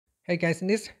Hey guys, in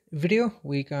this video,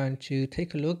 we're going to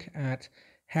take a look at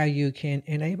how you can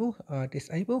enable or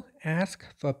disable ask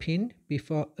for PIN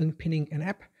before unpinning an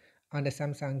app on the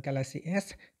Samsung Galaxy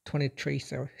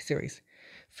S23 series.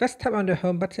 First, tap on the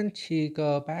home button to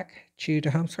go back to the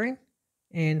home screen.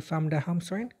 And from the home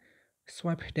screen,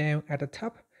 swipe down at the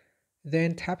top,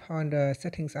 then tap on the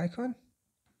settings icon.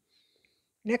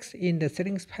 Next, in the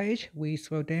settings page, we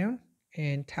scroll down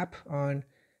and tap on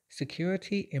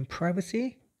security and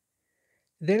privacy.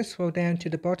 Then scroll down to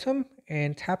the bottom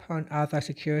and tap on other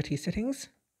security settings.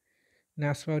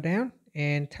 Now scroll down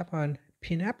and tap on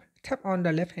Pin App. Tap on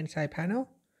the left hand side panel.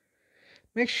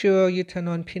 Make sure you turn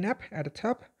on Pin App at the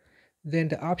top. Then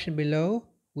the option below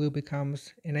will become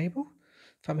enabled.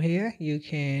 From here, you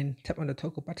can tap on the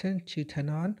toggle button to turn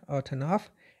on or turn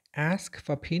off ask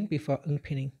for PIN before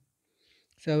unpinning.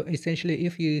 So essentially,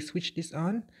 if you switch this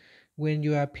on, when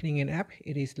you are pinning an app,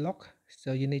 it is locked.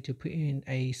 So you need to put in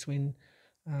a swing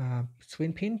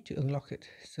pin to unlock it.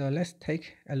 So let's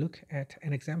take a look at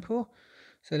an example.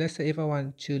 So let's say if I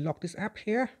want to lock this app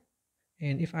here,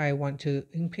 and if I want to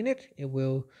unpin it, it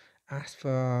will ask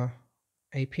for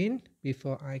a pin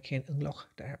before I can unlock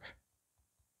the app.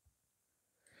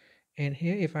 And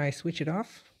here, if I switch it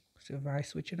off, so if I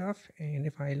switch it off and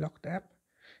if I lock the app,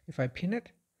 if I pin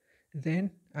it, then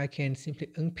I can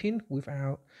simply unpin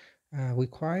without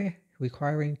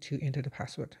requiring to enter the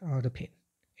password or the pin.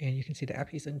 And you can see the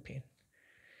app is unpinned.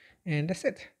 And that's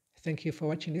it. Thank you for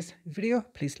watching this video.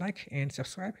 Please like and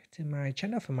subscribe to my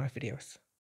channel for more videos.